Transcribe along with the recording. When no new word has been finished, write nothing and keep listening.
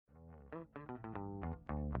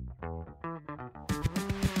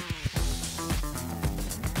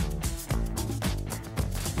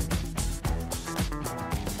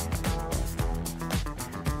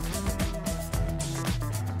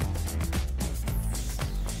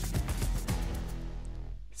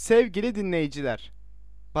Sevgili dinleyiciler,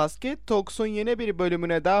 Basket Talks'un yeni bir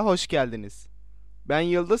bölümüne daha hoş geldiniz. Ben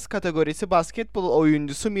Yıldız kategorisi basketbol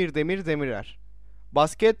oyuncusu Mirdemir Demirer.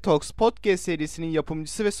 Basket Talks podcast serisinin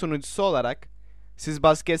yapımcısı ve sunucusu olarak siz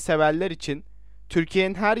basket severler için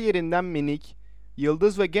Türkiye'nin her yerinden minik,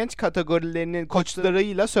 yıldız ve genç kategorilerinin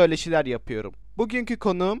koçlarıyla söyleşiler yapıyorum. Bugünkü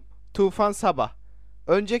konuğum Tufan Sabah.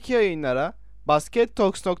 Önceki yayınlara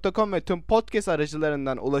baskettalks.com ve tüm podcast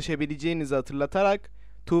aracılarından ulaşabileceğinizi hatırlatarak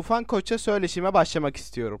Tufan Koç'a söyleşime başlamak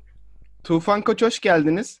istiyorum. Tufan Koç, hoş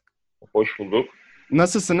geldiniz. Hoş bulduk.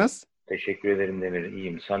 Nasılsınız? Teşekkür ederim Demir.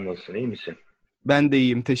 İyiyim. Sen nasılsın? İyi misin? Ben de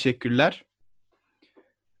iyiyim, teşekkürler.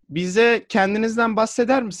 Bize kendinizden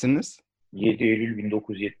bahseder misiniz? 7 Eylül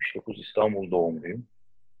 1979 İstanbul doğumluyum.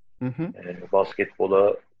 Hı hı.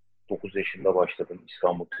 Basketbola 9 yaşında başladım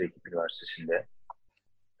İstanbul Teknik Üniversitesi'nde.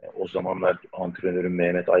 O zamanlar antrenörüm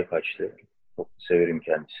Mehmet Aykaç'tı. Çok severim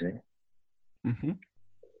kendisini. Hı hı.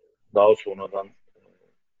 Daha sonradan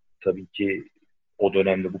tabii ki o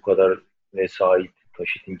dönemde bu kadar vesait,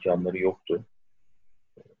 taşıt imkanları yoktu.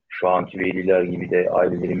 Şu anki veliler gibi de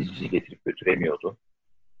ailelerimiz bizi getirip götüremiyordu.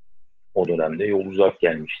 O dönemde yol uzak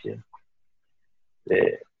gelmişti.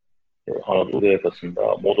 Ve Anadolu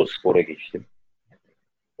yakasında Moda Spor'a geçtim.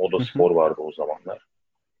 Moda Spor vardı o zamanlar.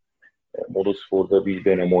 Moda Spor'da bir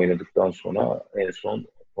dönem oynadıktan sonra en son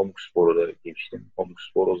Pamuk Spor'a da geçtim. Pamuk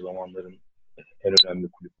Spor o zamanların en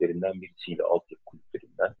önemli kulüplerinden birisiydi, altyapı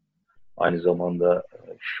kulüplerinden. Aynı zamanda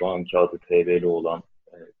şu anki adı TBL olan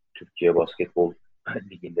Türkiye Basketbol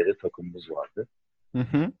Ligi'nde de takımımız vardı. Hı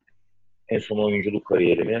hı. En son oyunculuk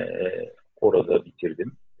kariyerimi orada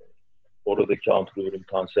bitirdim. Oradaki antrenörüm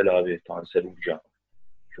Tansel Urcan.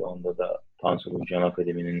 Şu anda da Tansel Urcan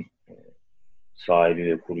Akademi'nin sahibi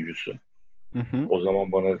ve kurucusu. Hı hı. O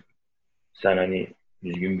zaman bana sen hani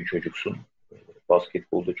düzgün bir çocuksun,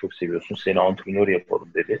 basketbolda çok seviyorsun, seni antrenör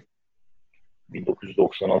yapalım dedi.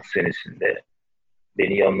 1996 senesinde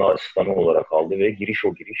beni yanına asistanı olarak aldı ve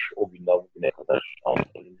o günden bugüne kadar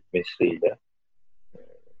antrenörlük mesleğiyle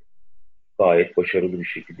gayet başarılı bir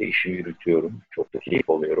şekilde işimi yürütüyorum. Çok da keyif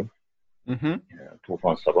alıyorum. Hı hı.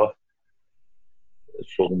 Tufan Sabah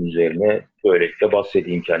solun üzerine böylelikle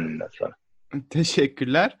bahsedeyim kendimden sana.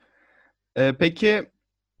 Teşekkürler. Peki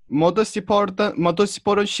Moda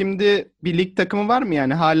Spor'un şimdi bir lig takımı var mı,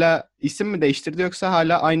 yani hala isim mi değiştirdi yoksa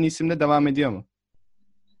hala aynı isimle devam ediyor mu?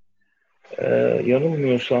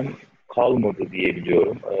 Yanılmıyorsam kalmadı diye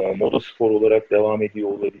biliyorum. Moda Spor olarak devam ediyor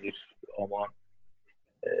olabilir ama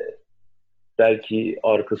belki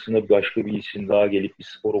arkasına başka bir isim daha gelip bir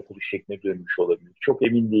spor okulu şekline dönmüş olabilir. Çok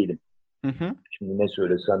emin değilim. Hı hı. Şimdi ne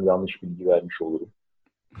söylesem yanlış bilgi vermiş olurum.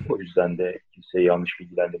 O yüzden de kimseyi yanlış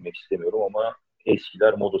bilgilendirmek istemiyorum ama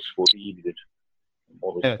eskiler Moda Spor'u iyi bilir.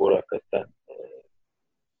 Moda Evet. Spor hakikaten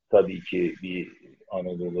tabii ki bir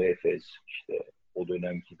Anadolu Efes, işte o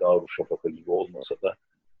dönemki Darüşşafaka gibi olmasa da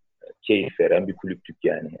keyif veren bir kulüptük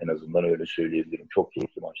yani. En azından öyle söyleyebilirim. Çok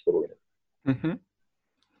keyifli maçlar oynadık. Hı hı.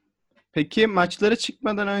 Peki maçlara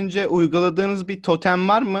çıkmadan önce uyguladığınız bir totem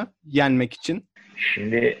var mı yenmek için?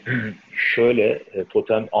 Şimdi şöyle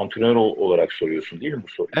totem antrenör olarak soruyorsun değil mi bu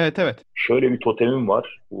soruyu? Evet, evet. Şöyle bir totemim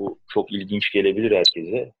var. Bu çok ilginç gelebilir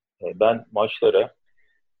herkese. Ben maçlara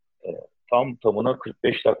tam tamına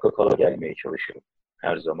 45 dakika kala gelmeye çalışırım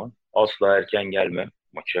her zaman. Asla erken gelmem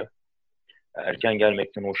maça. Erken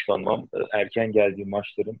gelmekten hoşlanmam. Erken geldiğim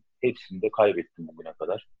maçların hepsini de kaybettim bugüne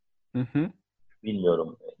kadar. Hı hı.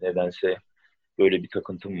 Bilmiyorum nedense böyle bir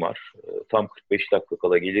takıntım var. Tam 45 dakika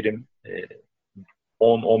kala gelirim.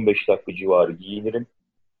 10-15 dakika civarı giyinirim.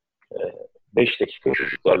 5 dakika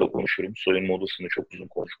çocuklarla konuşurum. Soyunma odasında çok uzun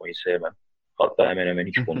konuşmayı sevmem. Hatta hemen hemen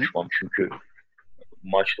hiç konuşmam. Çünkü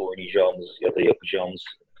maçta oynayacağımız ya da yapacağımız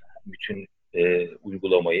bütün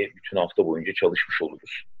uygulamayı bütün hafta boyunca çalışmış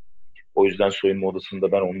oluruz. O yüzden soyunma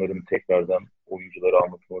odasında ben onların tekrardan oyunculara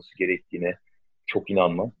anlatılması gerektiğine çok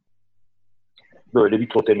inanmam. Böyle bir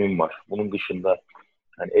totemim var. Bunun dışında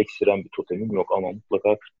hani ekstrem bir totemim yok ama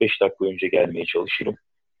mutlaka 45 dakika önce gelmeye çalışırım.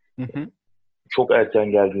 Hı hı. Çok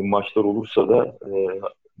erken geldiğim maçlar olursa da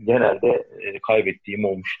genelde kaybettiğim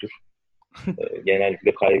olmuştur.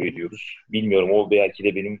 Genellikle kaybediyoruz. Bilmiyorum, o belki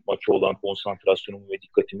de benim maça olan konsantrasyonumu ve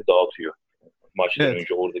dikkatimi dağıtıyor. Maçtan Evet.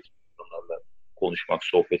 önce oradaki insanlarla konuşmak,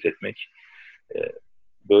 sohbet etmek.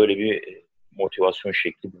 Böyle bir motivasyon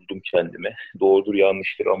şekli buldum kendime. Doğrudur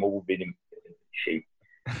yanlıştır ama bu benim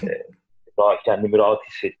daha kendimi rahat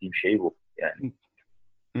hissettiğim şey bu. Yani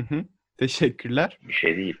Hı hı. Teşekkürler. bir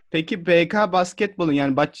şey değil. Peki BK Basketbol'un,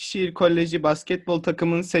 yani Bahçeşehir Koleji basketbol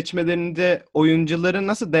takımının seçmelerinde oyuncuları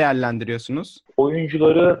nasıl değerlendiriyorsunuz?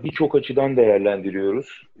 Oyuncuları birçok açıdan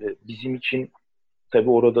değerlendiriyoruz. Bizim için Tabii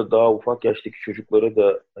orada daha ufak yaştaki çocuklara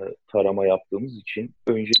da tarama yaptığımız için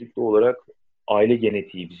öncelikli olarak aile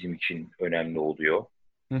genetiği bizim için önemli oluyor.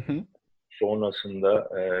 Hı hı. Sonrasında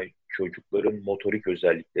çocukların motorik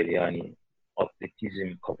özellikleri yani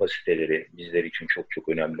atletizm kapasiteleri bizler için çok çok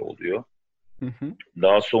önemli oluyor. Hı hı.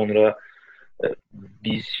 Daha sonra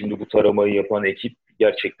biz şimdi bu taramayı yapan ekip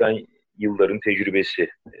gerçekten yılların tecrübesi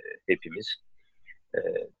hepimiz. E,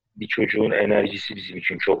 Bir çocuğun enerjisi bizim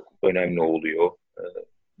için çok önemli oluyor.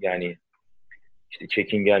 Yani işte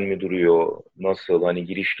çekingen mi duruyor, nasıl, hani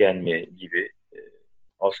girişken mi gibi.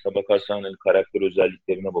 Aslına bakarsan hani karakter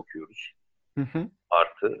özelliklerine bakıyoruz. Hı hı.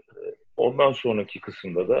 Artı ondan sonraki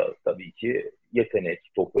kısımda da tabii ki yetenek,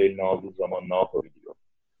 topu eline aldığı zaman ne yapabiliyor,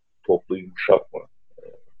 toplu yumuşak mı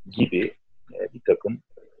gibi bir takım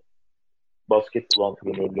basketbol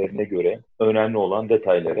antrenörlerine göre önemli olan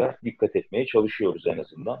detaylara dikkat etmeye çalışıyoruz en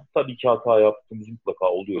azından. Tabii ki hata yaptığımız mutlaka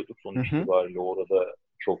oluyordur. Hı Sonuç hı. itibariyle orada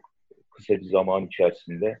çok kısa bir zaman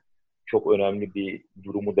içerisinde çok önemli bir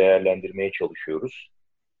durumu değerlendirmeye çalışıyoruz.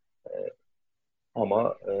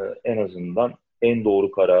 Ama en azından en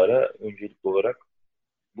doğru karara öncelikli olarak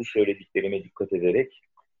bu söylediklerime dikkat ederek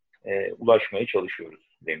ulaşmaya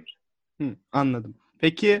çalışıyoruz Demir. Hı, anladım.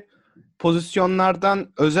 Peki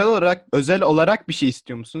pozisyonlardan özel olarak bir şey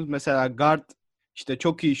istiyor musunuz? Mesela guard işte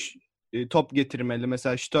çok iyi top getirmeli.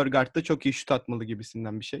 Mesela shooter guard da çok iyi şut atmalı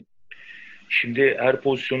gibisinden bir şey. Şimdi her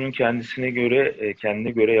pozisyonun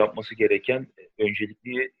kendine göre yapması gereken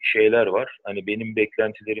öncelikli şeyler var. Hani benim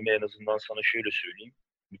beklentilerimi en azından sana şöyle söyleyeyim.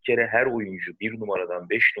 Bir kere her oyuncu bir numaradan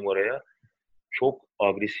 5 numaraya çok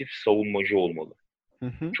agresif savunmacı olmalı. Hı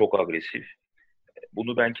hı. Çok agresif.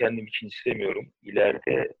 Bunu ben kendim için istemiyorum.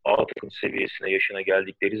 İleride A takım seviyesine, yaşına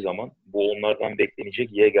geldikleri zaman bu onlardan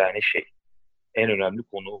beklenecek yegane şey. En önemli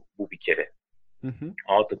konu bu bir kere. Hı hı.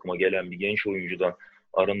 A takıma gelen bir genç oyuncudan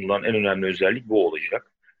aranılan en önemli özellik bu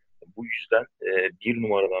olacak. Bu yüzden bir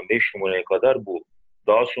numaradan 5 numaraya kadar bu.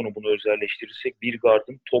 Daha sonra bunu özelleştirirsek bir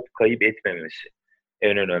gardın top kayıp etmemesi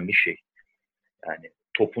en önemli şey. Yani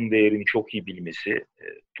topun değerini çok iyi bilmesi,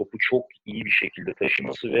 topu çok iyi bir şekilde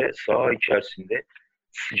taşıması ve saha içerisinde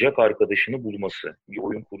sıcak arkadaşını bulması. Bir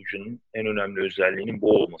oyun kurucunun en önemli özelliğinin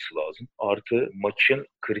bu olması lazım. Artı maçın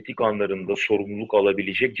kritik anlarında sorumluluk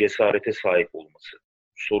alabilecek cesarete sahip olması.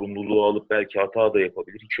 Sorumluluğu alıp belki hata da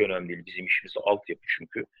yapabilir. Hiç önemli değil. Bizim işimiz altyapı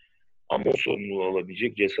çünkü. Ama o sorumluluğu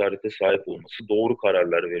alabilecek cesarete sahip olması, doğru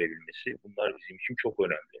kararlar verebilmesi bunlar bizim için çok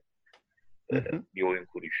önemli. Hı hı. Bir oyun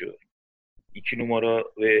kurucu 2 numara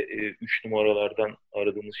ve 3 numaralardan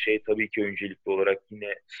aradığımız şey tabii ki öncelikli olarak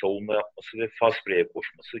yine savunma yapması ve fast break'e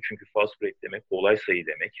koşması. Çünkü fast break demek kolay sayı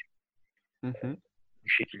demek. Hı hı. Bu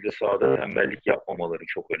şekilde sahada tembellik yapmamaları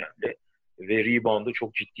çok önemli. Ve rebound'a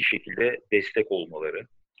çok ciddi şekilde destek olmaları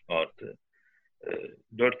artı.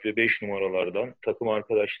 4 ve 5 numaralardan takım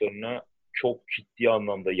arkadaşlarına çok ciddi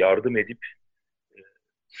anlamda yardım edip e,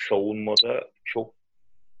 savunmada çok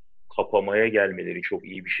kapamaya gelmeleri, çok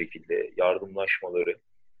iyi bir şekilde yardımlaşmaları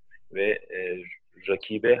ve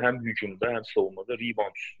rakibe hem hücumda hem savunmada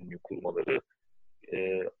rebound üstünlüğü kurmaları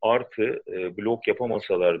artı blok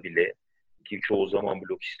yapamasalar bile ki çoğu zaman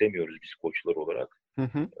blok istemiyoruz biz koçlar olarak Hı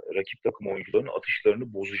hı. rakip takım oyuncularının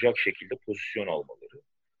atışlarını bozacak şekilde pozisyon almaları.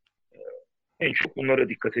 E, En çok bunlara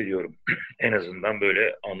dikkat ediyorum. En azından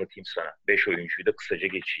böyle anlatayım sana. 5 oyuncuyu da kısaca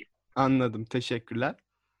geçeyim. Anladım. Teşekkürler.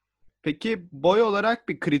 Peki boy olarak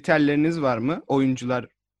bir kriterleriniz var mı oyuncular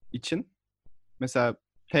için? Mesela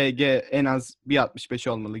PG en az 1.65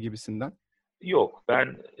 olmalı gibisinden. Yok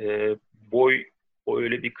ben boy o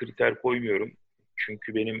öyle bir kriter koymuyorum.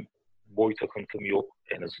 Çünkü benim boy takıntım yok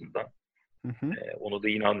en azından. Hı hı. Ona da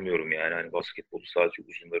inanmıyorum yani hani basketbolu sadece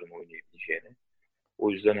uzunların oynayabileceğine.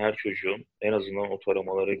 O yüzden her çocuğun en azından o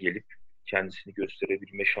taramalara gelip kendisini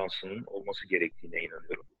gösterebilme şansının olması gerektiğine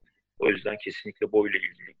inanıyorum. O yüzden kesinlikle boyla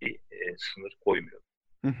ilgili bir sınır koymuyorum.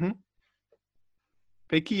 Hı hı.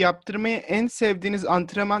 Peki yaptırmayı en sevdiğiniz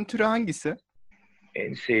antrenman türü hangisi?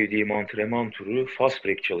 En sevdiğim antrenman türü fast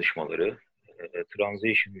break çalışmaları,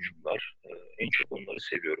 transition hücumlar. En çok onları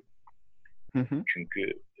seviyorum. Hı hı.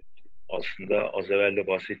 Çünkü aslında az evvel de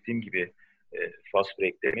bahsettiğim gibi fast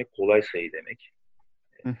break demek kolay sayı demek.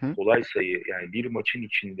 Hı hı. Kolay sayı yani bir maçın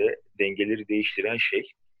içinde dengeleri değiştiren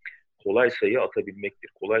şey kolay sayı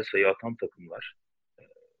atabilmektir. Kolay sayı atan takımlar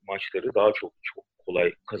maçları daha çok çok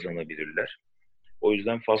kolay kazanabilirler. O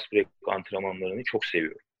yüzden fast break antrenmanlarını çok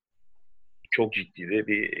seviyorum. Çok ciddi de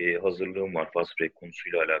bir hazırlığım var fast break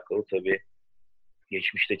konusuyla alakalı. Tabii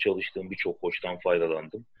geçmişte çalıştığım birçok koçtan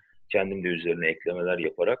faydalandım. Kendim de üzerine eklemeler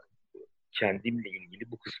yaparak kendimle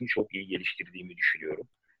ilgili bu kısmı çok iyi geliştirdiğimi düşünüyorum.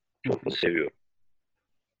 Hı Çok da hı. seviyorum.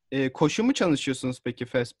 Koşu mu çalışıyorsunuz peki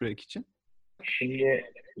fast break için? Şimdi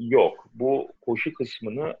yok. Bu koşu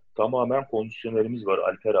kısmını tamamen kondisyonerimiz var,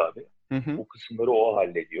 Alper abi. Hı hı. Bu kısımları o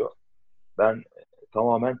hallediyor. Ben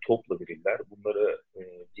tamamen topla driller. Bunları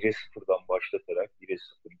 1'e 0'dan başlatarak 1'e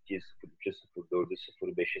 0, 2'ye 0, 3'e 0, 4'e 0,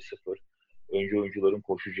 5'e 0 önce oyuncuların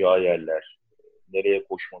koşacağı yerler, nereye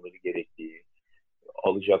koşmaları gerektiği,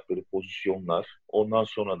 alacakları pozisyonlar. Ondan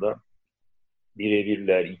sonra da 1'e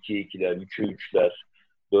 1'ler, 2'ye 2'ler, 3'e 3'ler,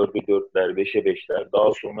 4'e 4'ler, 5'e 5'ler.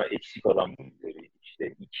 Daha sonra eksik alan bölümleri işte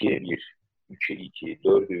 2'ye 1, 3'e 2,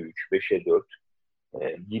 4'e 3, 5'e 4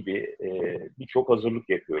 gibi birçok hazırlık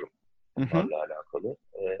yapıyorum Hı hı. bunlarla alakalı.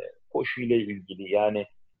 Koşuyla ilgili yani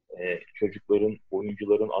çocukların,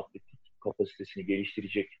 oyuncuların atletik kapasitesini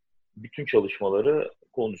geliştirecek bütün çalışmaları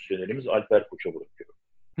kondisyonerimiz Alper Koç'a bırakıyor.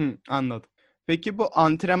 Hı, anladım. Peki bu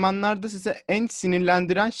antrenmanlarda size en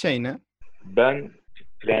sinirlendiren şey ne? Ben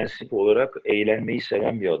prensip olarak eğlenmeyi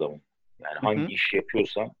seven bir adamım. Yani Hı hı. hangi iş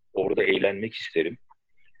yapıyorsam orada eğlenmek isterim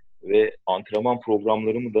ve antrenman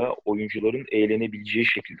programlarımı da oyuncuların eğlenebileceği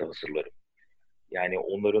şekilde hazırlarım. Yani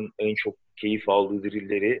onların en çok keyif aldığı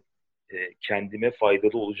drilleri kendime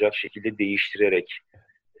faydalı olacak şekilde değiştirerek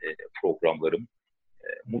programlarım. Hı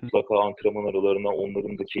Mutlaka antrenman aralarına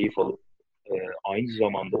onların da keyif alıp aynı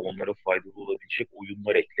zamanda onlara faydalı olabilecek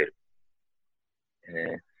oyunlar eklerim. E,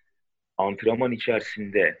 Antrenman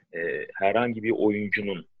içerisinde herhangi bir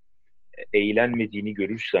oyuncunun eğlenmediğini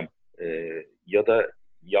görürsem ya da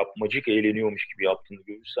yapmacık eğleniyormuş gibi yaptığını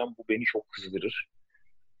görürsem bu beni çok kızdırır.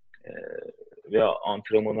 E, Ve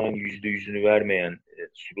antrenmana %100'ünü vermeyen,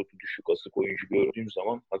 suratı düşük asık oyuncu gördüğüm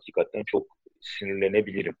zaman hakikaten çok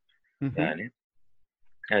sinirlenebilirim. hı. Hı.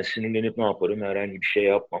 Yani sinirlenip ne yaparım? Herhangi bir şey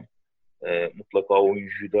yapmam. Mutlaka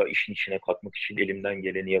oyuncuyu da işin içine katmak için elimden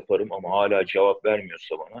geleni yaparım ama hala cevap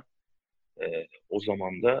vermiyorsa bana o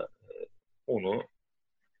zaman da onu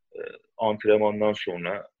e, antrenmandan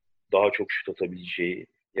sonra daha çok şut atabileceği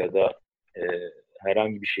ya da e,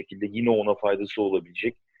 herhangi bir şekilde yine ona faydası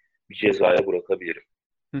olabilecek bir cezaya bırakabilirim.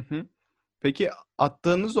 Hı hı. Peki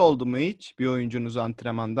attığınız oldu mu hiç bir oyuncunuz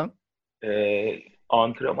antrenmandan?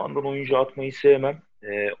 Antrenmandan oyuncu atmayı sevmem.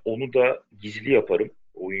 Onu da gizli yaparım.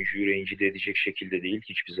 Oyuncuyu rencide edecek şekilde değil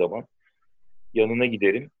hiçbir zaman. Yanına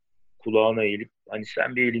giderim. Kulağına eğilip hani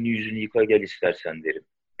sen bir elini yüzünü yıka gel istersen derim.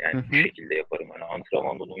 Hı Yani bu hı. şekilde yaparım. Hani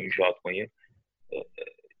antrenmandan oyuncu atmayı e,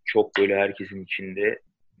 çok böyle herkesin içinde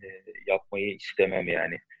yapmayı istemem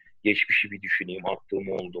yani. Geçmişi bir düşüneyim, attığım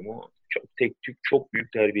oldu mu? Çok tek tük çok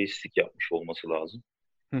büyük terbiyesizlik yapmış olması lazım.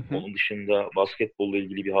 Hı hı. Onun dışında basketbolla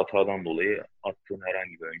ilgili bir hatadan dolayı attığım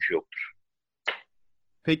herhangi bir oyuncu yoktur.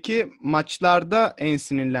 Peki maçlarda en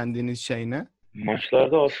sinirlendiğiniz şey ne?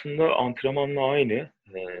 Maçlarda aslında antrenmanla aynı.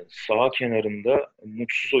 Saha kenarında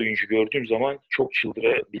mutsuz oyuncu gördüğüm zaman çok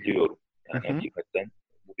çıldırabiliyorum. Hı Yani hı. hakikaten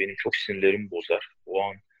bu benim çok sinirlerimi bozar. O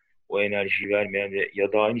an o enerjiyi vermeyen ve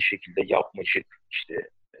ya da aynı şekilde yapmacık işte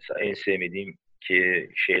mesela en sevmediğim ki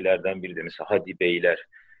şeylerden biri de mesela hadi beyler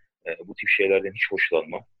bu tip şeylerden hiç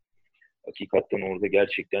hoşlanmam. Hakikaten orada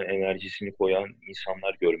gerçekten enerjisini koyan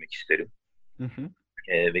insanlar görmek isterim. Hı hı.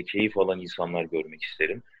 Ve keyif alan insanlar görmek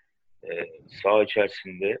isterim. Saha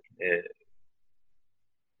içerisinde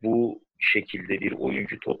bu şekilde bir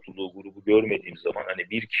oyuncu topluluğu grubu görmediğim zaman hani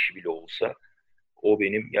bir kişi bile olsa o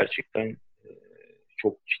benim gerçekten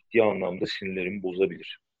çok ciddi anlamda sinirlerimi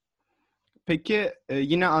bozabilir. Peki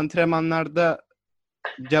yine antrenmanlarda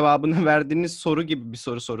cevabını verdiğiniz soru gibi bir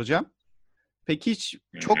soru soracağım. Peki hiç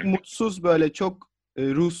Hı çok hı. mutsuz böyle çok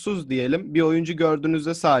ruhsuz diyelim bir oyuncu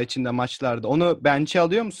gördüğünüzde saha içinde maçlarda onu bench'e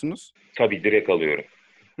alıyor musunuz? Tabii direkt alıyorum.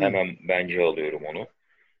 Hı Hemen bence alıyorum onu.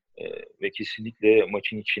 Ve kesinlikle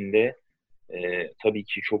maçın içinde tabii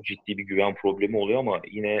ki çok ciddi bir güven problemi oluyor ama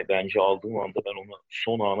yine bence aldığım anda ben onu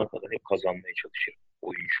son ana kadar hep kazanmaya çalışırım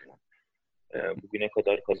oyuncumu. Bugüne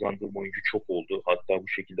kadar kazandığım oyuncu çok oldu. Hatta bu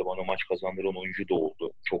şekilde bana maç kazandıran oyuncu da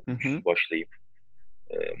oldu. Çok hı. Hı. mutsuz başlayıp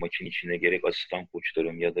maçın içinde gerek asistan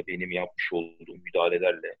koçlarım ya da benim yapmış olduğum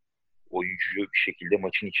müdahalelerle oyuncuyu bir şekilde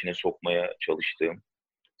maçın içine sokmaya çalıştığım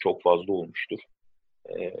çok fazla olmuştur.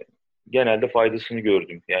 E, Genelde faydasını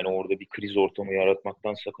gördüm. Yani orada bir kriz ortamı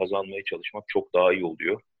yaratmaktansa kazanmaya çalışmak çok daha iyi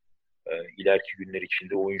oluyor. İleriki günler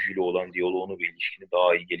içinde oyuncuyla olan diyaloğunu ve ilişkini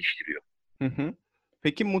daha iyi geliştiriyor. Hı hı.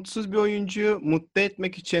 Peki mutsuz bir oyuncuyu mutlu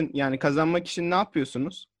etmek için yani kazanmak için ne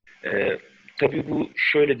yapıyorsunuz? Ee, tabii bu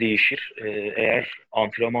şöyle değişir. Eğer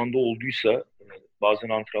antrenmanda olduysa bazen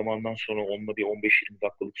antrenmandan sonra onunla bir 15-20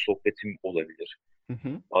 dakikalık sohbetim olabilir. Hı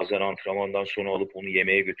hı. Bazen antrenmandan sonra alıp onu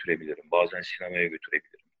yemeğe götürebilirim. Bazen sinemaya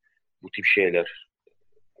götürebilirim. Bu tip şeyler,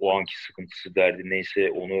 o anki sıkıntısı, derdi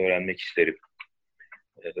neyse onu öğrenmek isterim.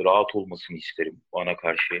 Rahat olmasını isterim bana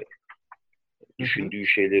karşı. Hı hı. Düşündüğü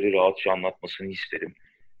şeyleri rahatça anlatmasını isterim.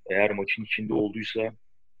 Eğer maçın içinde olduysa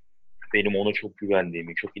benim ona çok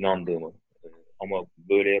güvendiğimi, çok inandığımı, ama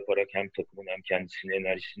böyle yaparak hem takımın hem kendisinin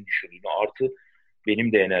enerjisini düşürdüğünü, artı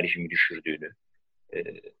benim de enerjimi düşürdüğünü, e,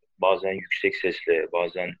 bazen yüksek sesle,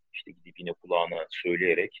 bazen işte gidip yine kulağına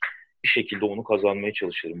söyleyerek bir şekilde onu kazanmaya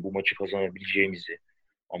çalışırım. Bu maçı kazanabileceğimizi,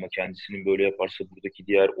 ama kendisinin böyle yaparsa buradaki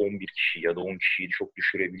diğer 11 kişi ya da 10 kişiyi çok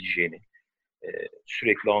düşürebileceğini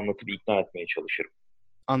sürekli anlatıp ikna etmeye çalışırım.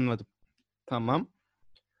 Anladım. Tamam.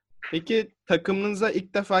 Peki takımınıza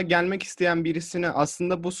ilk defa gelmek isteyen birisine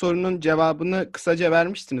aslında bu sorunun cevabını kısaca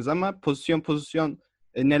vermiştiniz ama pozisyon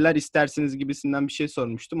neler istersiniz gibisinden bir şey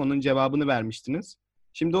sormuştum. Onun cevabını vermiştiniz.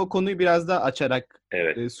 Şimdi o konuyu biraz daha açarak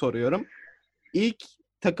Evet. soruyorum. İlk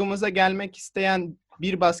takımıza gelmek isteyen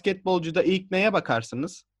bir basketbolcuda ilk neye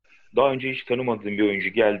bakarsınız? Daha önce hiç tanımadığım bir oyuncu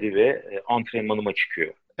geldi ve antrenmanıma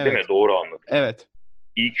çıkıyor. Değil mi? Evet. Doğru anladım. Evet.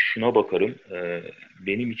 İlk şuna bakarım.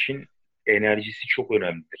 Benim için enerjisi çok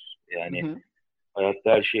önemlidir. Hı Yani hı.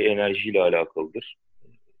 hayatta her şey enerjiyle alakalıdır.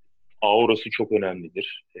 Aurası çok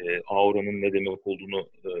önemlidir. Auranın ne demek olduğunu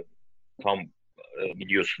tam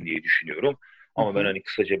biliyorsun diye düşünüyorum. Hı Ama ben hı. hani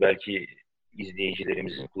kısaca, belki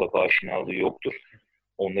izleyicilerimizin kulak aşinalığı yoktur.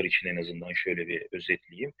 Onlar için en azından şöyle bir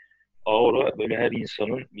özetleyeyim. Aura, böyle her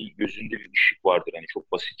insanın bir gözünde bir ışık vardır. Hani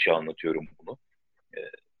çok basitçe anlatıyorum bunu. E,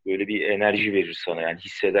 Böyle bir enerji verir sana, yani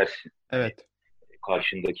hissedersin. Hani Evet.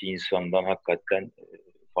 karşındaki insandan hakikaten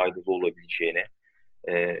faydalı olabileceğine.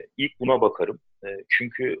 İlk buna bakarım.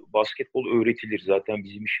 Çünkü basketbol öğretilir. Zaten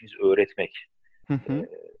bizim işimiz öğretmek. Hı E, hı.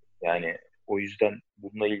 Yani o yüzden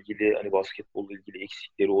bununla ilgili, hani basketbolla ilgili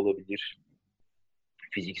eksikleri olabilir.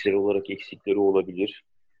 Fiziksel olarak eksikleri olabilir.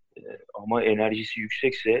 Ama enerjisi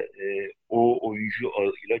yüksekse o oyuncu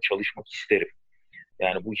ile çalışmak isterim.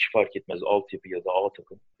 Yani bu hiç fark etmez. Altyapı ya da A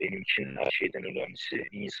takım. Benim için her şeyden önemlisi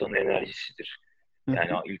bir insanın enerjisidir. Hı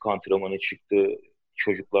Yani hı. ilk antrenmana çıktı,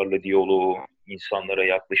 çocuklarla diyaloğu, insanlara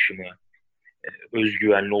yaklaşımı,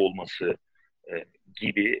 özgüvenli olması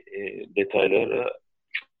gibi detaylara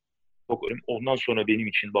çok önemli. Ondan sonra benim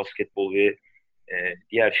için basketbol ve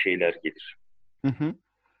diğer şeyler gelir. Hı hı.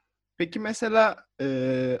 Peki mesela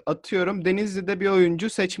atıyorum Denizli'de bir oyuncu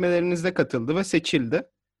seçmelerinizde katıldı ve seçildi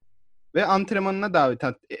ve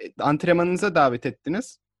antrenmanınıza davet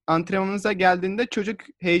ettiniz. Antrenmanınıza geldiğinde çocuk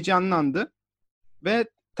heyecanlandı ve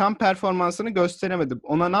tam performansını gösteremedi.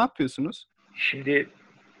 Ona ne yapıyorsunuz? Şimdi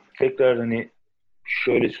tekrar hani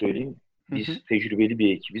şöyle söyleyeyim. Hı hı. Biz tecrübeli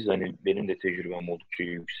bir ekibiz. Hani benim de tecrübem oldukça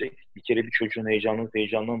yüksek. Bir kere bir çocuğun heyecanlanıp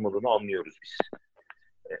heyecanlanmadığını anlıyoruz biz.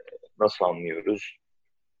 E, Nasıl anlıyoruz?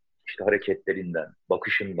 İşte hareketlerinden,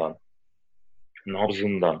 bakışından,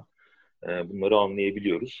 nabzından, bunları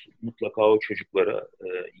anlayabiliyoruz. Mutlaka o çocuklara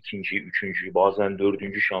ikinci, üçüncü, bazen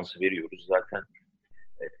dördüncü şansı veriyoruz. Zaten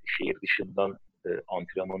şehir dışından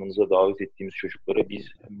antrenmanımıza davet ettiğimiz çocuklara biz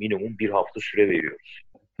minimum bir hafta süre veriyoruz.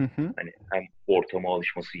 Hı hı. Hani hem ortama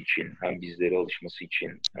alışması için, hem bizlere alışması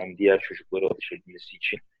için, hem diğer çocuklara alışabilmesi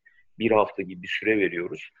için bir hafta gibi bir süre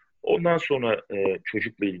veriyoruz. Ondan sonra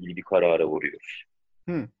çocukla ilgili bir karara varıyoruz.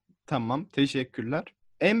 Hı. Tamam, teşekkürler.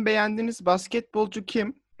 En beğendiğiniz basketbolcu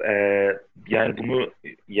kim? Yani bunu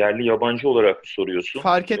yerli yabancı olarak mı soruyorsun,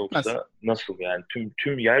 Fark etmez. yoksa nasıl, yani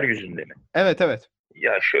tüm yeryüzünde mi? Evet, evet.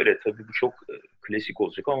 Ya şöyle, tabii bu çok klasik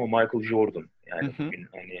olacak ama Michael Jordan, Hı yani hı. bugün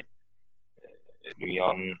hani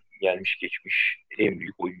dünyanın gelmiş geçmiş en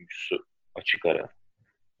büyük oyuncusu, açık ara.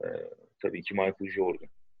 Ee, tabii ki Michael Jordan.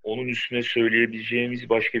 Onun üstüne söyleyebileceğimiz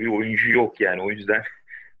başka bir oyuncu yok yani. O yüzden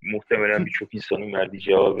muhtemelen birçok insanın verdiği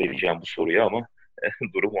cevap vereceğim bu soruya, ama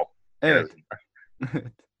durum o en Evet.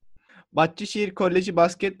 azından. Bahçeşehir Koleji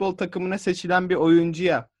basketbol takımına seçilen bir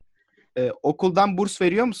oyuncuya okuldan burs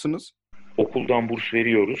veriyor musunuz? Okuldan burs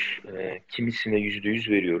veriyoruz. Kimisine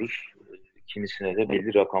 %100 veriyoruz. Kimisine de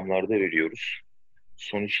belli rakamlarda veriyoruz.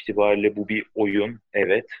 Sonuç itibariyle bu bir oyun,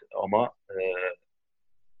 evet, ama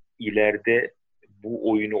ileride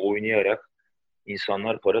bu oyunu oynayarak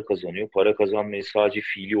insanlar para kazanıyor. Para kazanmayı sadece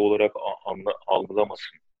fiili olarak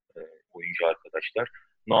algılamasın e, oyuncu arkadaşlar.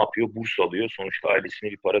 Ne yapıyor? Burs alıyor. Sonuçta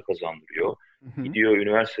ailesine bir para kazandırıyor. Hı hı. Gidiyor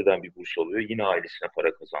üniversiteden bir burs alıyor. Yine ailesine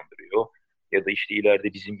para kazandırıyor. Ya da işte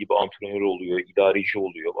ileride bizim gibi antrenör oluyor, idareci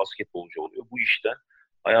oluyor, basketbolcu oluyor. Bu işten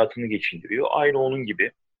hayatını geçindiriyor. Aynı onun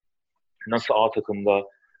gibi, nasıl A takımda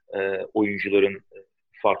oyuncuların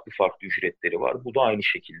farklı farklı ücretleri var. Bu da aynı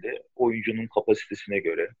şekilde oyuncunun kapasitesine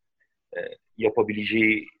göre, e,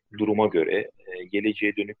 yapabileceği duruma göre,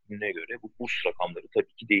 geleceğe dönüklüğüne göre bu burs rakamları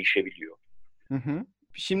tabii ki değişebiliyor. Hı hı.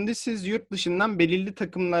 Şimdi siz yurt dışından belirli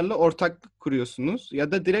takımlarla ortaklık kuruyorsunuz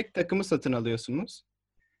ya da direkt takımı satın alıyorsunuz.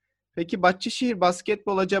 Peki Bahçeşehir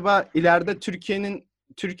Basketbol acaba ileride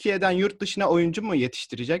Türkiye'den yurt dışına oyuncu mu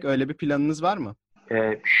yetiştirecek? Öyle bir planınız var mı?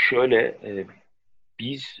 Şöyle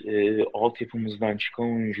biz altyapımızdan çıkan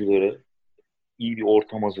oyuncuları iyi bir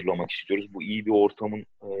ortam hazırlamak istiyoruz. Bu iyi bir ortamın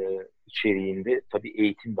içeriğinde tabii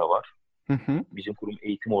eğitim de var. Hı hı. Bizim kurum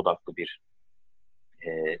eğitim odaklı bir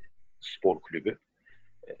e, spor kulübü.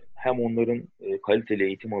 Hem onların kaliteli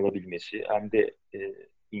eğitim alabilmesi hem de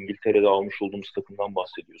İngiltere'de almış olduğumuz takımdan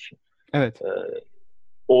bahsediyorsun. Evet. E,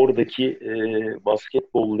 Oradaki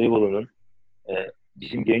basketbol level'ının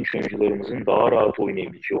bizim genç oyuncularımızın daha rahat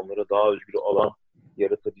oynayabileceği, onlara daha özgür alan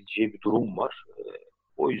yaratabileceği bir durum var.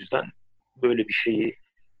 O yüzden böyle bir şeyi,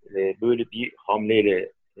 böyle bir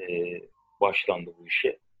hamleyle başlandı bu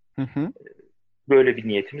işe. Hı hı. Böyle bir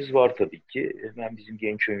niyetimiz var tabii ki. Hem bizim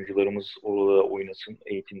genç oyuncularımız orada oynasın,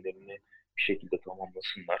 eğitimlerini bir şekilde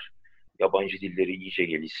tamamlasınlar. Yabancı dilleri iyice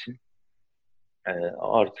gelişsin.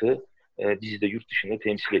 Artı bizi de yurt dışında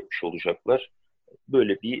temsil etmiş olacaklar.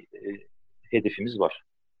 Böyle bir hedefimiz var.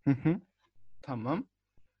 Hı hı. Tamam.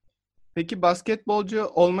 Peki basketbolcu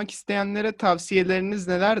olmak isteyenlere tavsiyeleriniz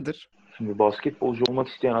nelerdir? Şimdi basketbolcu olmak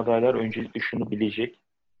isteyen adaylar öncelikle şunu bilecek.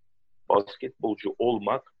 Basketbolcu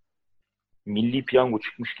olmak milli piyango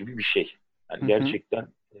çıkmış gibi bir şey. Yani Hı hı. gerçekten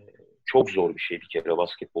çok zor bir şey bir kere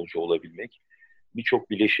basketbolcu olabilmek. Birçok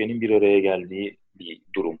bileşenin bir araya geldiği bir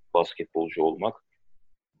durum basketbolcu olmak.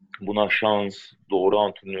 Buna şans, doğru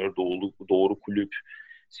antrenör, doğru kulüp,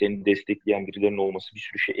 seni destekleyen birilerinin olması bir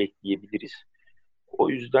sürü şey ekleyebiliriz. O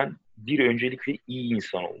yüzden bir öncelikle iyi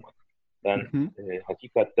insan olmak. Hı Ben hı.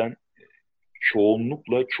 hakikaten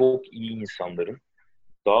çoğunlukla çok iyi insanların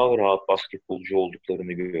daha rahat basketbolcu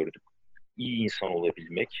olduklarını gördüm. İyi insan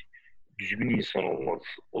olabilmek, düzgün insan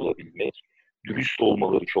olabilmek, dürüst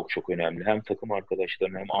olmaları çok çok önemli. Hem takım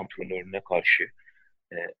arkadaşlarına hem antrenörüne karşı.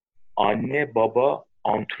 E, Anne, baba,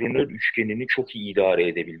 antrenör üçgenini çok iyi idare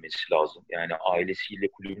edebilmesi lazım. Yani ailesiyle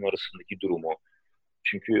kulübün arasındaki durumu.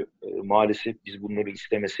 Çünkü maalesef biz bunları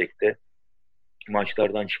istemesek de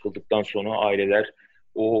maçlardan çıkıldıktan sonra aileler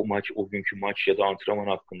o maç, o günkü maç ya da antrenman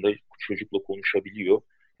hakkında çocukla konuşabiliyor.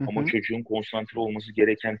 Hı Ama hı. çocuğun konsantre olması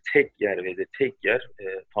gereken tek yer ve de tek yer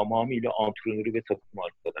tamamıyla antrenörü ve takım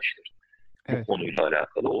arkadaşları. Bu Evet. konuyla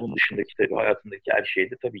alakalı. Onun dışındaki tabii hayatındaki her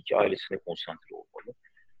şeyde tabii ki ailesine konsantre olmalı.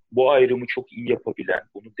 Bu ayrımı çok iyi yapabilen,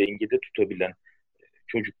 bunu dengede tutabilen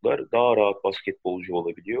çocuklar daha rahat basketbolcu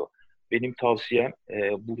olabiliyor. Benim tavsiyem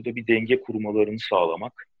burada bir denge kurmalarını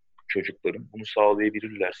sağlamak çocukların. Bunu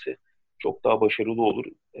sağlayabilirlerse çok daha başarılı olur.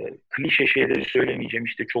 Klişe şeyleri söylemeyeceğim,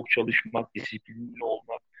 işte çok çalışmak, disiplinli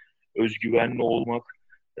olmak, özgüvenli olmak,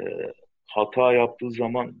 e, hata yaptığı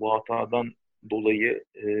zaman bu hatadan dolayı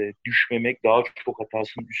düşmemek, daha çok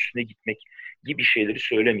hatasının üstüne gitmek gibi şeyleri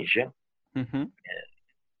söylemeyeceğim. Hı hı.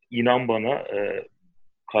 İnan bana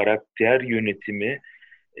karakter yönetimi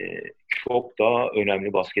çok daha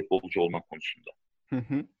önemli basketbolcu olmak konusunda. Hı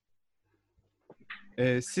hı.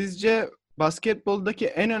 Sizce basketboldaki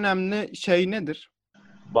en önemli şey nedir?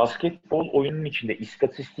 Basketbol oyunun içinde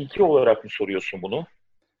istatistiki olarak mı soruyorsun bunu?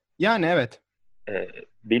 Yani evet.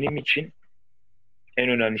 Benim için en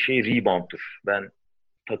önemli şey rebound'tur. Ben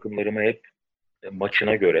takımlarıma hep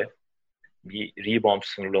maçına göre bir rebound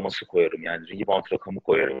sınırlaması koyarım. Yani rebound rakamı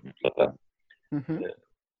koyarım mutlaka. Hı hı. E,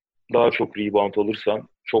 Daha çok rebound alırsan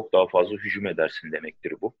çok daha fazla hücum edersin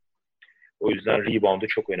demektir bu. O yüzden rebound'a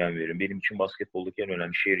çok önem veririm. Benim için basketboldaki en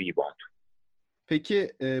önemli şey rebound.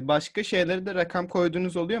 Peki başka şeylere de rakam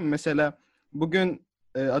koyduğunuz oluyor mu? Mesela bugün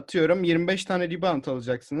atıyorum 25 tane rebound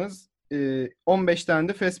alacaksınız. 15 tane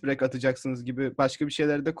de fast break atacaksınız gibi başka bir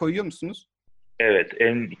şeyleri de koyuyor musunuz? Evet,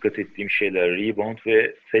 en dikkat ettiğim şeyler rebound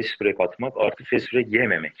ve fast break atmak artı fast break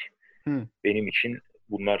yememek. Hı Benim için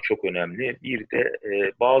bunlar çok önemli. Bir de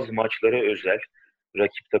bazı maçlara özel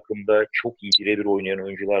rakip takımda çok iyi birebir oynayan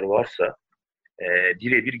oyuncular varsa e,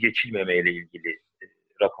 birebir geçilmemeyle ilgili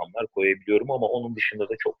rakamlar koyabiliyorum ama onun dışında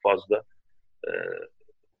da çok fazla e,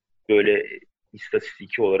 böyle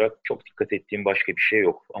istatistiki olarak çok dikkat ettiğim başka bir şey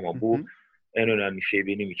yok. hı. Ama bu Hı. en önemli şey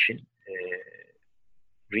benim için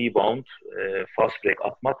rebound, fast break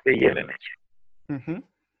atmak ve yememek. Hı hı.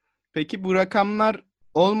 Peki bu rakamlar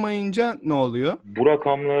olmayınca ne oluyor? Bu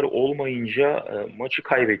rakamlar olmayınca maçı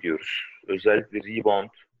kaybediyoruz. Özellikle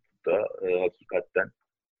reboundda hakikaten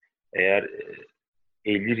eğer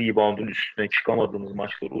 50 reboundun üstüne çıkamadığımız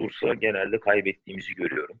maçlar olursa genelde kaybettiğimizi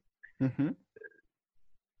görüyorum. Hı hı.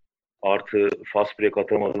 Artı fast break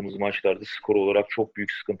atamadığımız maçlarda skor olarak çok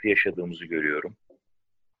büyük sıkıntı yaşadığımızı görüyorum.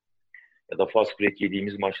 Ya da fast break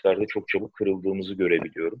yediğimiz maçlarda çok çabuk kırıldığımızı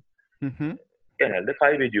görebiliyorum. Hı hı. Genelde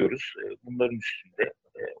kaybediyoruz. Bunların üstünde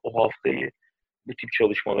o haftayı bu tip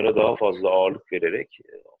çalışmalara daha fazla ağırlık vererek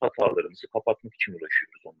hatalarımızı kapatmak için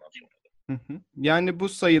uğraşıyoruz ondan sonra. Hı hı. Yani bu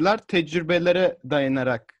sayılar tecrübelere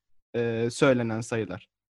dayanarak. söylenen sayılar?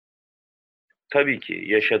 Tabii ki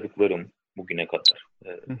yaşadıklarım bugüne kadar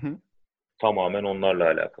Hı hı. tamamen onlarla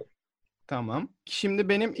alakalı. Tamam. Şimdi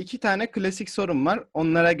benim 2 tane klasik sorum var.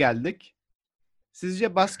 Onlara geldik.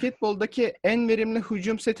 Sizce basketboldaki en verimli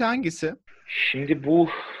hücum seti hangisi? Şimdi bu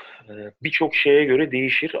birçok şeye göre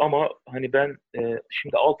değişir ama hani ben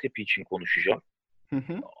şimdi altyapı için konuşacağım. Hı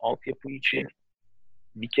hı. Altyapı için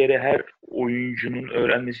bir kere her oyuncunun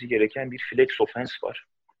öğrenmesi gereken bir flex offense var.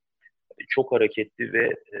 Çok hareketli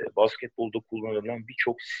ve basketbolda kullanılan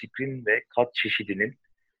birçok screen ve kat çeşidinin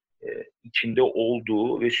içinde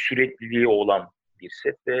olduğu ve sürekliliği olan bir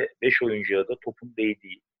set ve 5 oyuncuya da topun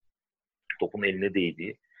değdiği, topun eline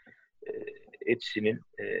değdiği, e, hepsinin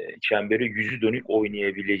çembere yüzü dönük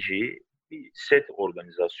oynayabileceği bir set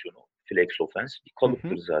organizasyonu flex offense. Bir Hı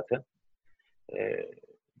kalıptır hı. zaten. E,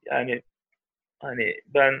 yani hani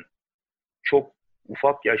ben çok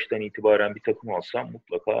ufak yaştan itibaren bir takım alsam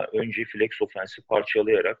mutlaka önce flex offense'i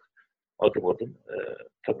parçalayarak adım adım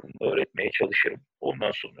takım öğretmeye çalışırım.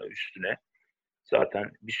 Ondan sonra üstüne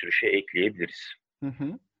zaten bir sürü şey ekleyebiliriz. Hı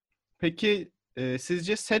hı. Peki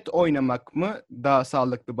sizce set oynamak mı daha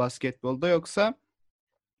sağlıklı basketbolda yoksa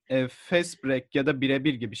fast break ya da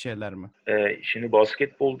birebir gibi şeyler mi? Şimdi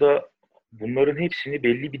basketbolda bunların hepsini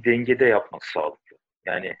belli bir dengede yapmak sağlıklı.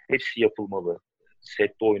 Yani hepsi yapılmalı,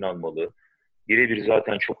 sette oynanmalı. Birebir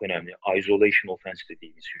zaten çok önemli. Isolation offense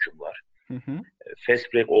dediğimiz hücumlar. Hı hı.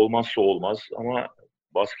 Fast break olmazsa olmaz ama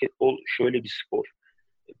basketbol şöyle bir spor.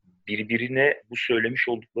 Birbirine bu söylemiş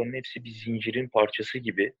olduklarının hepsi bir zincirin parçası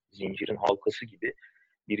gibi, zincirin halkası gibi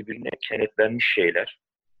birbirine kenetlenmiş şeyler.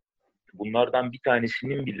 Bunlardan bir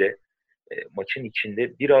tanesinin bile maçın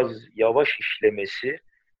içinde biraz yavaş işlemesi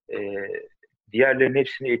e, diğerlerinin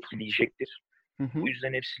hepsini etkileyecektir. Hı Bu hı.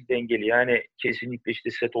 yüzden hepsi dengeli. Yani kesinlikle işte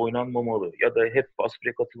set oynanmamalı ya da hep fast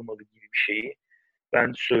break atılmalı gibi bir şeyi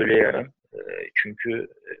ben söyleyemem. Çünkü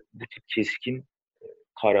bu tip keskin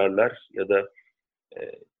kararlar ya da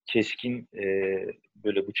e, keskin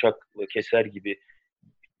böyle bıçakla keser gibi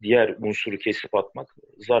diğer unsuru kesip atmak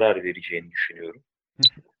zarar vereceğini düşünüyorum. Hı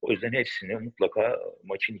hı. O yüzden hepsini mutlaka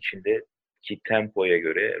maçın içindeki tempoya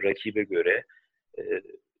göre, rakibe göre e,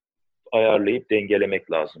 ayarlayıp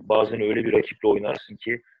dengelemek lazım. Bazen öyle bir rakiple oynarsın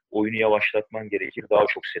ki oyunu yavaşlatman gerekir. Daha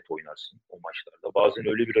çok set oynarsın o maçlarda. Bazen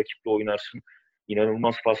öyle bir rakiple oynarsın.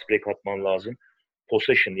 İnanılmaz fast break atman lazım.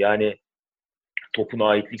 Possession yani topun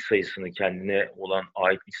aitlik sayısını, kendine olan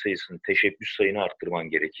aitlik sayısını, teşebbüs sayını arttırman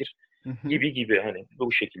gerekir. Hı hı. Gibi gibi hani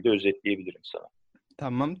bu şekilde özetleyebilirim sana.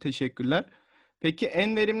 Tamam, teşekkürler. Peki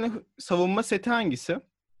en verimli savunma seti hangisi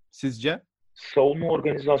sizce? Savunma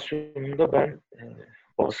organizasyonunda ben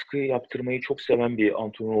baskı yaptırmayı çok seven bir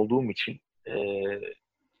antrenör olduğum için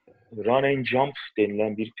run and jump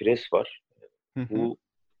denilen bir pres var. Hı hı. Bu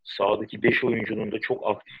sahadaki 5 oyuncunun da çok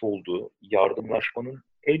aktif olduğu, yardımlaşmanın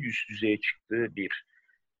en üst düzeye çıktığı bir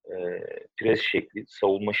pres şekli,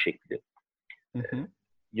 savunma şekli. Hı hı.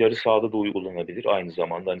 Yarı sahada da uygulanabilir aynı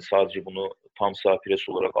zamanda. Hani sadece bunu tam saha pres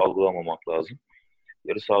olarak algılamamak lazım.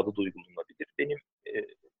 Yarı sahada da uygulanabilir. Benim e,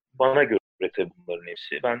 bana göre tabii bunların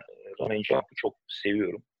hepsi. Ben run and jump'ı çok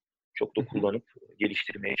seviyorum. Çok Hı da hı. kullanıp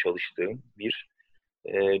geliştirmeye çalıştığım bir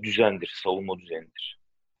düzendir, savunma düzenidir.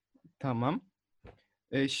 Tamam.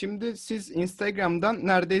 Şimdi siz Instagram'dan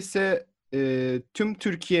neredeyse tüm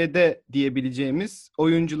Türkiye'de diyebileceğimiz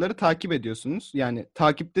oyuncuları takip ediyorsunuz. Yani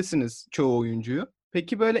takiptesiniz çoğu oyuncuyu.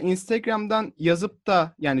 Peki böyle Instagram'dan yazıp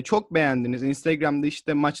da yani çok beğendiniz. Instagram'da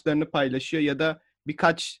işte maçlarını paylaşıyor ya da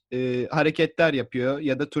birkaç hareketler yapıyor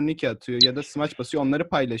ya da turnike atıyor ya da smaç basıyor onları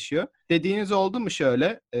paylaşıyor. Dediğiniz oldu mu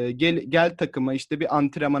şöyle? Gel takıma işte bir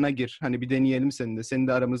antrenmana gir. Hani bir deneyelim seni de. Seni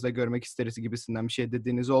de aramızda görmek isteriz gibisinden bir şey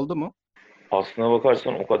dediğiniz oldu mu? Aslına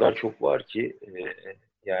bakarsan o kadar çok var ki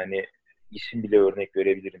yani isim bile örnek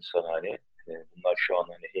verebilirim sana hani. Bunlar şu an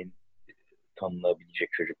hani en tanınabilecek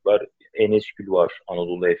çocuklar. Enes Gül var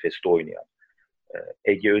Anadolu Efes'te oynayan.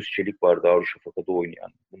 Ege Özçelik var Darüşşafaka'da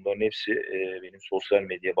oynayan. Bunların hepsi benim sosyal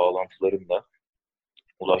medya bağlantılarımla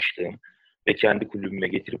ulaştığım ve kendi kulübüme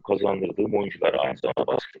getirip kazandırdığım oyuncular. Aynı zamanda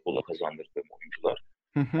basketbola kazandırdığım oyuncular.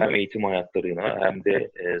 Hı hı. Hem eğitim hayatlarına hem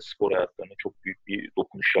de spor hayatlarına çok büyük bir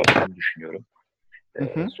dokunuş yaptığını düşünüyorum. Hı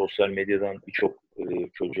hı. Sosyal medyadan birçok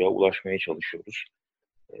çocuğa ulaşmaya çalışıyoruz.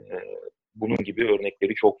 E, bunun gibi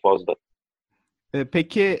örnekleri çok fazla.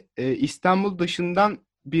 Peki İstanbul dışından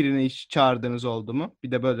birini hiç çağırdığınız oldu mu?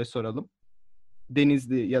 Bir de böyle soralım.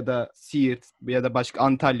 Denizli ya da Siirt ya da başka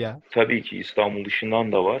Antalya. Tabii ki İstanbul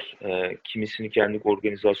dışından da var. Kimisini kendi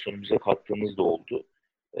organizasyonumuza kattığımız da oldu.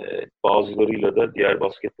 Bazılarıyla da diğer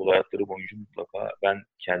basketbol hayatları boyunca mutlaka ben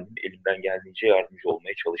kendim elimden geldiğince yardımcı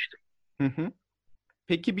olmaya çalıştım. Hı hı.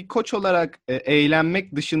 Peki bir koç olarak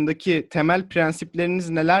eğlenmek dışındaki temel prensipleriniz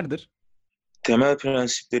nelerdir? Temel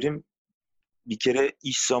prensiplerim bir kere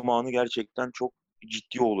iş zamanı gerçekten çok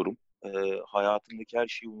ciddi olurum. Hayatımdaki her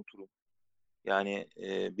şeyi unuturum. Yani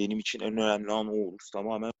benim için en önemli an o olur.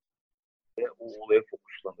 Tamamen o olaya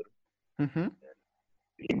fokuslanırım. Hı hı.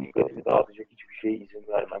 Benim dikkatimi dağıtacak hiçbir şeye izin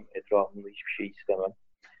vermem. Etrafımda hiçbir şey istemem.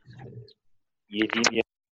 Yediğim,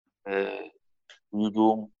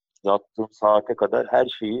 uyuduğum, yattığım saate kadar her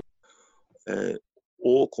şeyi e,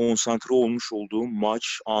 o konsantre olmuş olduğum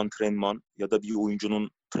maç, antrenman ya da bir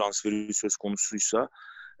oyuncunun transferi söz konusuysa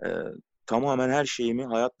e, tamamen her şeyimi,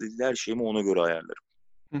 hayatla ilgili her şeyimi ona göre ayarlarım.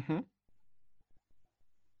 Hı hı.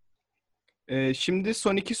 Şimdi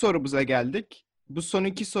son iki sorumuza geldik. Bu son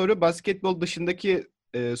iki soru basketbol dışındaki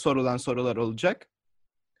sorulan sorular olacak.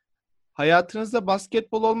 Hayatınızda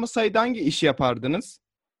basketbol olmasaydı hangi işi yapardınız?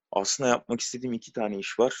 Aslında yapmak istediğim iki tane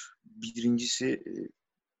iş var. Birincisi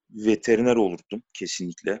veteriner olurdum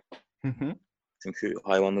kesinlikle. Hı hı. Çünkü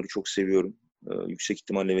hayvanları çok seviyorum. Yüksek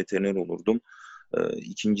ihtimalle veteriner olurdum.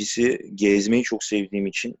 İkincisi gezmeyi çok sevdiğim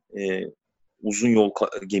için uzun yol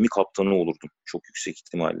gemi kaptanı olurdum çok yüksek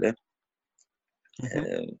ihtimalle. Hı hı.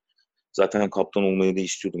 E, Zaten kaptan olmayı da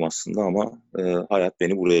istiyordum aslında ama hayat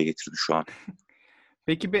beni buraya getirdi şu an.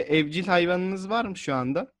 Peki bir evcil hayvanınız var mı şu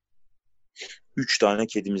anda? 3 tane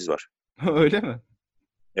kedimiz var. Öyle mi?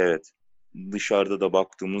 Evet. Dışarıda da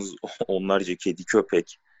baktığımız onlarca kedi,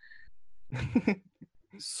 köpek.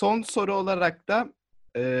 Son soru olarak da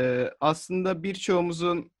aslında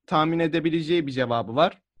birçoğumuzun tahmin edebileceği bir cevabı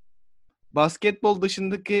var. Basketbol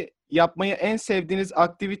dışındaki yapmayı en sevdiğiniz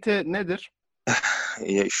aktivite nedir?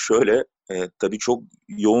 Şöyle, tabii çok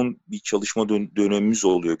yoğun bir çalışma dönemimiz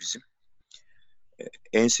oluyor bizim.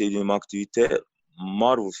 En sevdiğim aktivite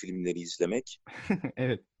Marvel filmleri izlemek.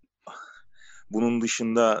 Evet. Bunun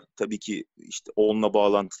dışında tabii ki işte onunla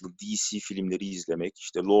bağlantılı DC filmleri izlemek,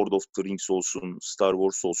 işte Lord of the Rings olsun, Star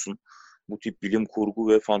Wars olsun, bu tip bilim kurgu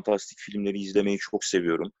ve fantastik filmleri izlemeyi çok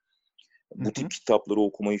seviyorum. Hı Bu tip hı. kitapları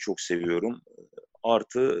okumayı çok seviyorum.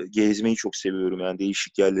 Artı gezmeyi çok seviyorum. Yani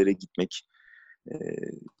değişik yerlere gitmek. Ee,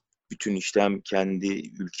 Bütün işte hem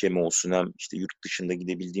kendi ülkeme olsun hem işte yurt dışında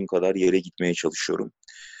gidebildiğim kadar yere gitmeye çalışıyorum.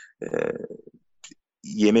 Ee,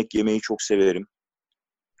 Yemek yemeyi çok severim.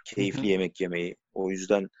 Hı Keyifli hı. yemek yemeyi. O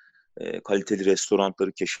yüzden kaliteli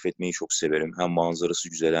restoranları keşfetmeyi çok severim. Hem manzarası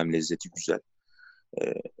güzel hem lezzeti güzel.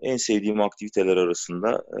 En sevdiğim aktiviteler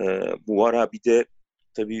arasında bu var. Ha bir de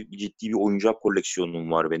tabii ciddi bir oyuncak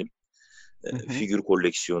koleksiyonum var benim. Hı hı. Figür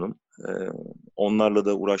koleksiyonum. Onlarla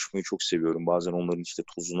da uğraşmayı çok seviyorum. Bazen onların işte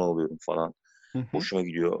tozunu alıyorum falan. Hı hı. Hoşuma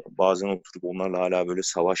gidiyor. Bazen oturup onlarla hala böyle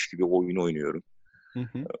savaş gibi oyun oynuyorum. Hı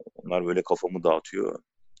hı. Onlar böyle kafamı dağıtıyor.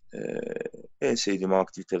 Ee, En sevdiğim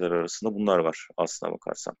aktiviteler arasında bunlar var aslına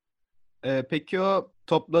bakarsan. Peki o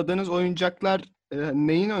topladığınız oyuncaklar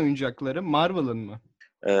neyin oyuncakları? Marvel'ın mı?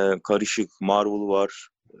 Karışık Marvel var.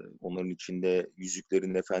 Onların içinde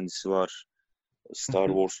Yüzüklerin Efendisi var. Hı Star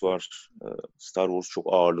hı. Wars var. Star Wars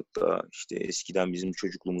çok ağırlıkta. İşte eskiden bizim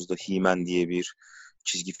çocukluğumuzda He-Man diye bir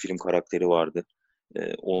çizgi film karakteri vardı.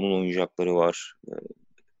 Onun oyuncakları var.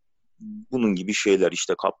 Bunun gibi şeyler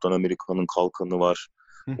işte Kaptan Amerika'nın kalkanı var.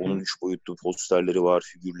 Hı Onun hı. 3 boyutlu posterleri var,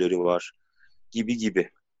 figürleri var gibi gibi.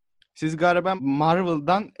 Siz galiba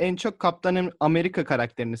Marvel'dan en çok Kaptan Amerika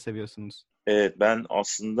karakterini seviyorsunuz. Evet ben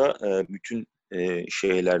aslında bütün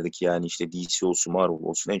şeylerdeki yani işte DC olsun Marvel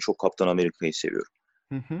olsun en çok Kaptan Amerika'yı seviyorum.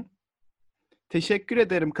 Hı hı. Teşekkür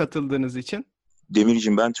ederim katıldığınız için.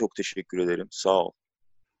 Demircim ben çok teşekkür ederim. Sağ ol.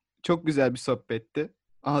 Çok güzel bir sohbetti.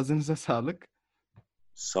 Ağzınıza sağlık.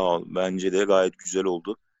 Sağ ol. Bence de gayet güzel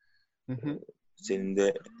oldu. Hı hı. Senin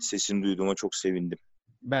de sesini duyduğuma çok sevindim.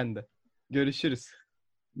 Ben de. Görüşürüz.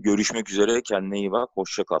 Görüşmek üzere. Kendine iyi bak.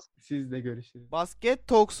 Hoşça kal. Siz de görüşürüz. Basket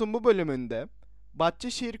Talks'un bu bölümünde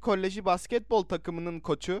Bahçeşehir Koleji basketbol takımının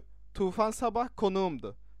koçu Tufan Sabah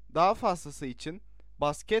konuğumdu. Daha fazlası için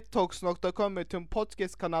baskettalks.com ve tüm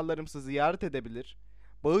podcast kanallarımızı ziyaret edebilir.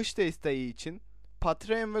 Bağış desteği için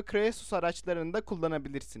Patreon ve Kreasus araçlarını da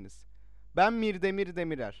kullanabilirsiniz. Ben Mirdemir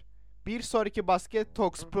Demirer. Bir sonraki Basket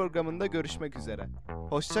Talks programında görüşmek üzere.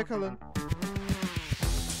 Hoşçakalın.